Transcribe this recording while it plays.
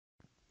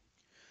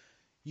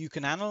You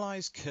can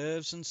analyze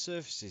curves and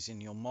surfaces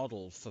in your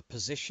model for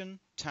position,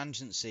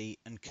 tangency,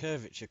 and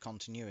curvature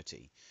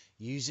continuity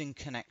using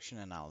connection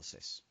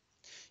analysis.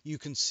 You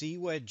can see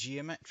where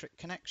geometric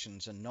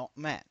connections are not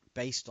met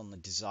based on the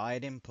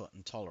desired input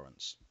and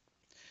tolerance.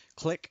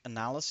 Click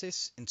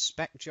Analysis,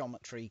 Inspect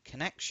Geometry,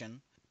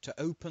 Connection to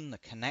open the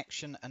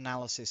Connection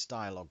Analysis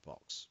dialog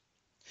box.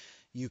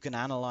 You can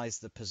analyze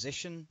the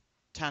position,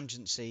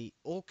 tangency,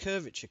 or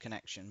curvature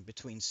connection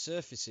between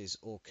surfaces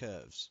or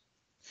curves.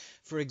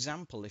 For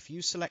example, if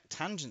you select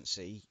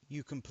tangency,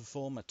 you can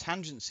perform a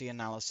tangency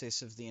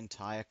analysis of the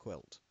entire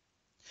quilt.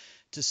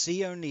 To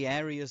see only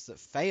areas that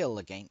fail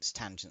against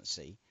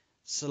tangency,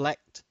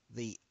 select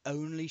the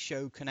Only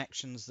Show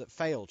Connections That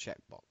Fail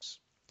checkbox.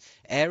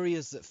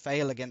 Areas that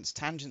fail against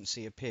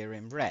tangency appear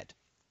in red.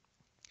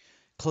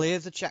 Clear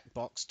the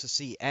checkbox to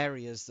see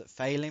areas that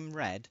fail in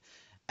red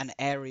and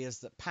areas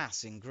that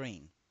pass in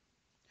green.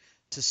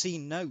 To see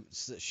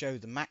notes that show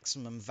the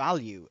maximum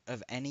value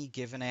of any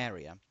given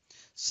area,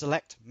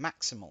 select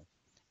Maximal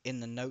in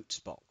the Notes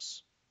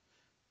box.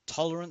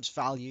 Tolerance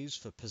values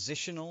for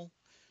positional,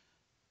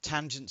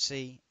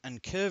 tangency,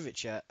 and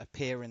curvature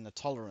appear in the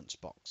Tolerance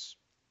box.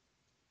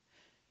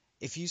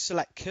 If you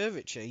select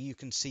Curvature, you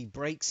can see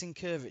breaks in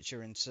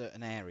curvature in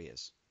certain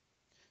areas.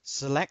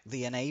 Select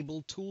the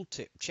Enable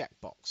Tooltip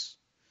checkbox.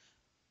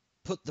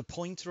 Put the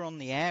pointer on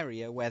the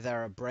area where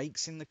there are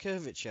breaks in the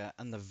curvature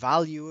and the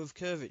value of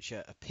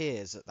curvature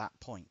appears at that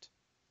point.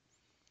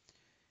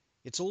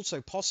 It's also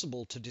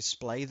possible to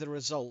display the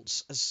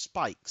results as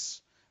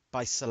spikes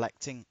by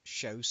selecting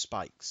Show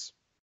Spikes.